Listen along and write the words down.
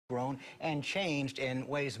grown and changed in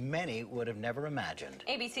ways many would have never imagined.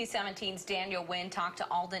 ABC 17's Daniel Wynn talked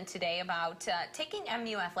to Alden today about taking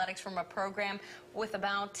MU athletics from a program with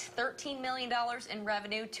about $13 million in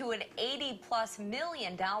revenue to an $80+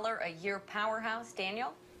 million a year powerhouse.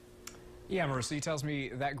 Daniel? Yeah, Marissa, he tells me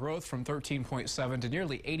that growth from 13.7 to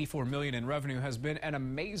nearly 84 million in revenue has been an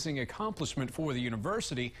amazing accomplishment for the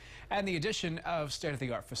university, and the addition of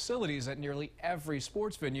state-of-the-art facilities at nearly every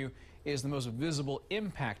sports venue is the most visible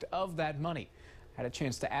impact of that money. I had a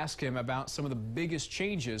chance to ask him about some of the biggest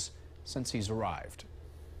changes since he's arrived.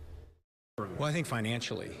 Well, I think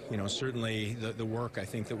financially, certainly the work I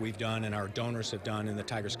think that we've done and our donors have done and the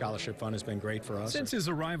Tiger Scholarship Fund has been great for us. Since his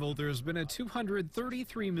arrival, there's been a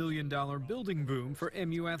 $233 million building boom for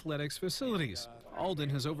MU athletics facilities. Alden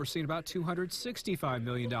has overseen about $265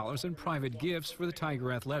 million in private gifts for the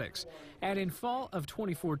Tiger Athletics. And in fall of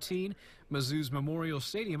 2014, Mizzou's Memorial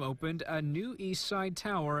Stadium opened a new East Side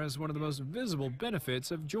Tower as one of the most visible benefits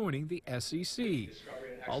of joining the SEC.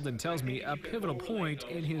 Alden tells me a pivotal point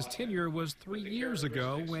in his tenure was 3 years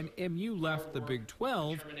ago when MU left the Big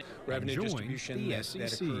 12 revenue and joined distribution the that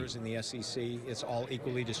SEC. occurs in the SEC. It's all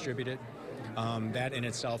equally distributed. That in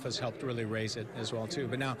itself has helped really raise it as well too.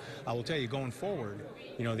 But now I will tell you, going forward,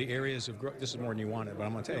 the areas of growth, this is more than you wanted, but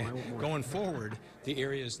I'm going to tell you, going forward, the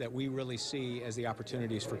areas that we really see as the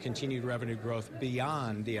opportunities for continued revenue growth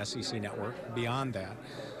beyond the SEC network, beyond that,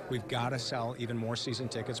 we've got to sell even more season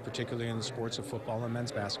tickets, particularly in the sports of football and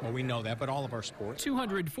men's basketball. We know that, but all of our sports.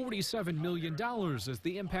 $247 million is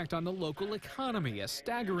the impact on the local economy, a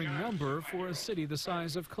staggering number for a city the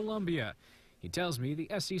size of Columbia. He tells me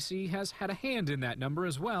the SEC has had a hand in that number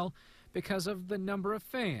as well because of the number of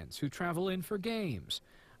fans who travel in for games.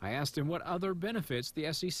 I asked him what other benefits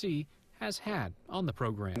the SEC has had on the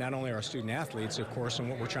program. Not only our student athletes, of course, and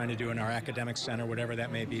what we're trying to do in our academic center, whatever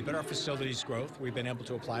that may be, but our facilities growth, we've been able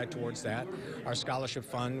to apply it towards that. Our scholarship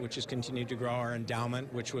fund, which has continued to grow, our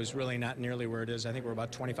endowment, which was really not nearly where it is. I think we're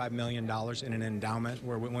about $25 million in an endowment,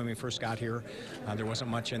 where when we first got here, there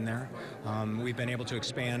wasn't much in there. We've been able to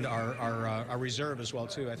expand our reserve as well,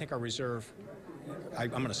 too. I think our reserve, I'm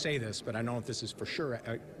going to say this, but I don't know if this is for sure,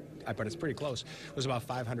 but it's pretty close, was about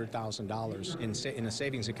 $500,000 in a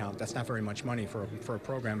savings account. That's not very much money for a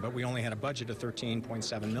program, but we only had a budget of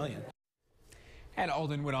 $13.7 million. And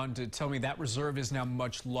Alden went on to tell me that reserve is now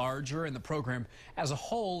much larger, and the program as a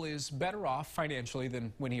whole is better off financially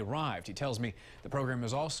than when he arrived. He tells me the program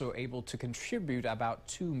is also able to contribute about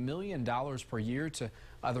 $2 million per year to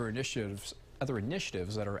other initiatives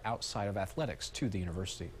that are outside of athletics to the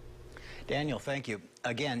university. Daniel, thank you.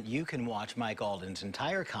 Again, you can watch Mike Alden's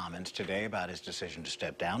entire comments today about his decision to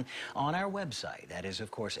step down on our website. That is,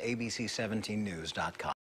 of course, abc17news.com.